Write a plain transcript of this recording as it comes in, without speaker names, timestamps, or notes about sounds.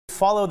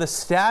follow the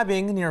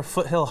stabbing near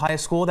Foothill High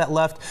School that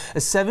left a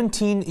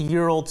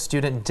 17-year-old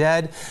student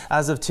dead.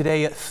 As of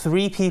today,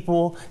 3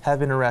 people have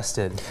been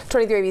arrested.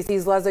 23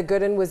 ABC's Leslie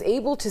Gooden was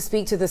able to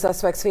speak to the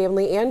suspect's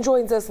family and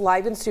joins us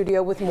live in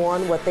studio with more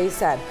on what they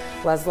said.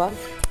 Leslie?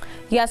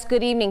 Yes,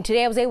 good evening.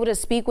 Today I was able to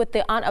speak with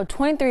the aunt of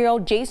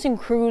 23-year-old Jason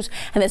Cruz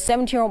and the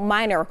 17-year-old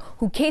minor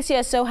who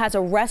KCSO has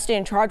arrested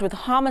and charged with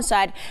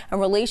homicide in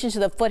relation to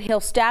the Foothill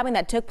stabbing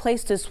that took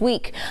place this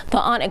week. The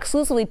aunt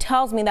exclusively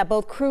tells me that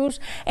both Cruz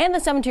and the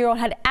 17-year-old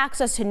had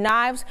access to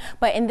knives,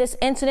 but in this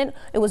incident,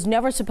 it was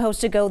never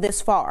supposed to go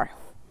this far.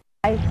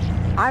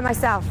 I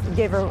myself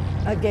gave her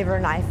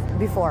a knife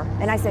before,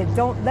 and I said,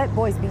 don't let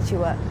boys beat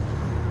you up.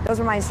 Those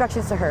were my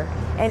instructions to her,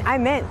 and I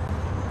meant,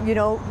 you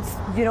know,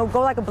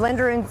 go like a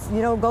blender and,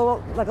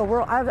 go like a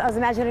whirl. I was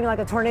imagining like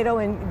a tornado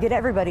and get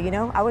everybody,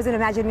 I wasn't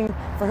imagining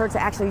for her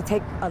to actually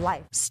take a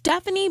life.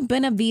 Stephanie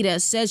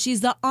Benavides says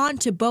she's the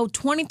aunt to both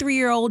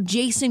 23-year-old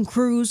Jason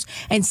Cruz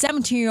and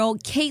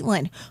 17-year-old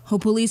Caitlin, who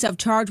police have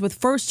charged with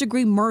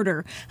first-degree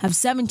murder of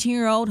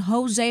 17-year-old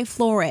Jose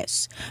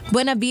Flores.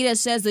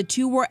 Benavides says the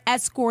two were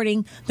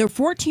escorting their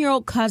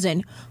 14-year-old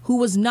cousin, who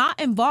was not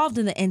involved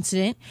in the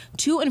incident,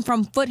 to and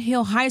from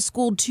Foothill High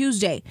School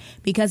Tuesday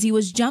because he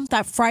was jumped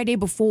that Friday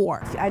before.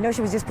 I know she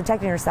was just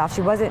protecting herself.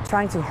 She wasn't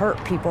trying to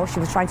hurt people. She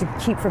was trying to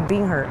keep from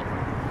being hurt.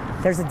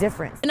 There's a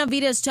difference.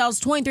 Benavides tells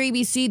 23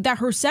 ABC that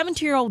her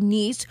 17-year-old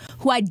niece,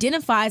 who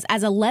identifies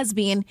as a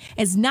lesbian,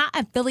 is not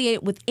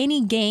affiliated with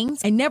any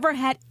gangs and never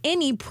had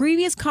any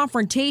previous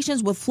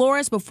confrontations with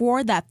Flores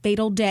before that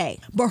fatal day.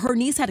 But her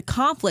niece had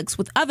conflicts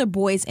with other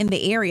boys in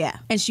the area,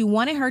 and she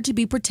wanted her to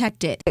be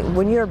protected.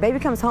 When your baby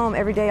comes home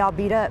every day all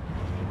beat up,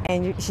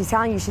 and she's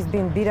telling you she's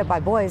being beat up by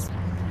boys,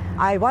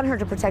 I wanted her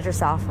to protect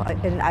herself,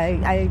 and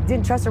I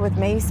didn't trust her with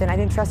mace, and I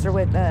didn't trust her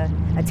with a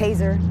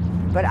taser,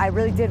 but I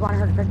really did want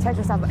her to protect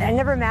herself. I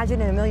never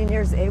imagined in a million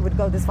years it would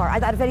go this far. I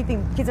thought, if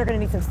anything, kids are going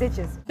to need some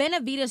stitches.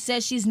 Benavides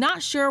says she's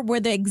not sure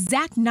where the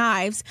exact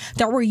knives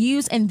that were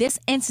used in this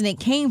incident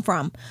came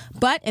from,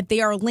 but if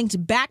they are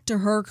linked back to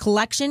her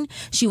collection,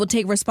 she will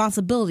take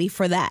responsibility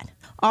for that.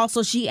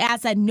 Also, she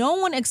adds that no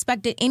one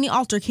expected any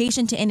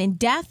altercation to end in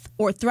death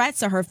or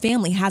threats that her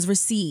family has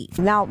received.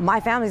 Now,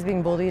 my family's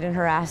being bullied and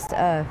harassed.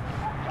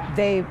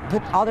 They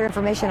put all their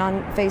information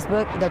on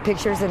Facebook, their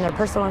pictures and their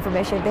personal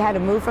information. They had to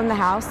move from the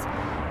house.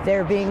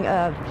 They're being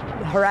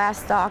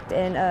harassed, stalked,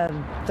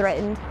 and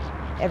threatened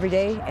every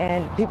day.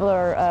 And people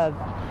are,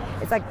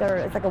 it's like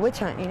a witch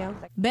hunt,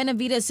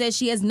 Benavides says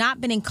she has not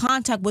been in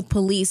contact with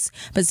police,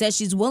 but says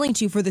she's willing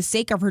to for the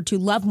sake of her 2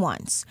 loved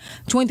ones.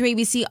 23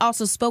 ABC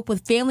also spoke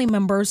with family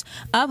members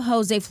of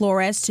Jose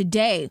Flores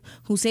today,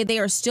 who say they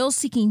are still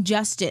seeking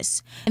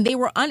justice, and they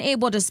were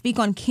unable to speak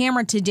on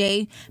camera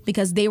today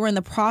because they were in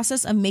the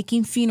process of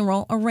making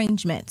funeral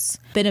arrangements.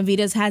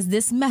 Benavides has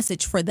this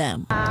message for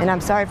them. And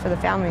I'm sorry for the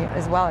family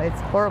as well.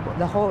 It's horrible.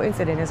 The whole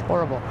incident is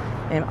horrible,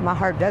 and my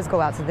heart does go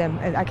out to them.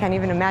 I can't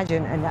even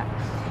imagine, and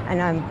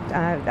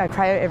I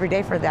cry every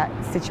day for that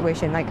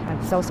situation.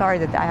 I'm so sorry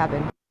that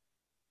happened.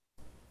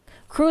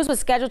 Cruz was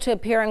scheduled to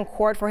appear in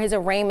court for his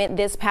arraignment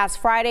this past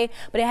Friday,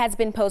 but it has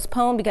been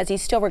postponed because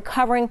he's still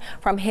recovering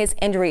from his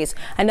injuries.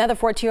 Another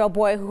 14-year-old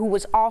boy who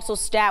was also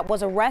stabbed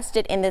was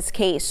arrested in this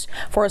case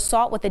for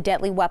assault with a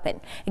deadly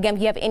weapon. Again, if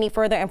you have any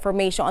further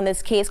information on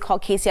this case, call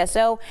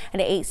KCSO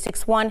at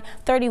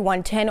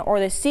 861-3110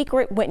 or the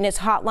secret witness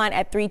hotline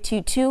at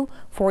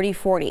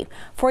 322-4040.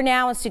 For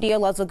now, in studio,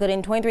 Leslie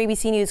Gooden, 23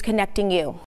 ABC News, connecting you.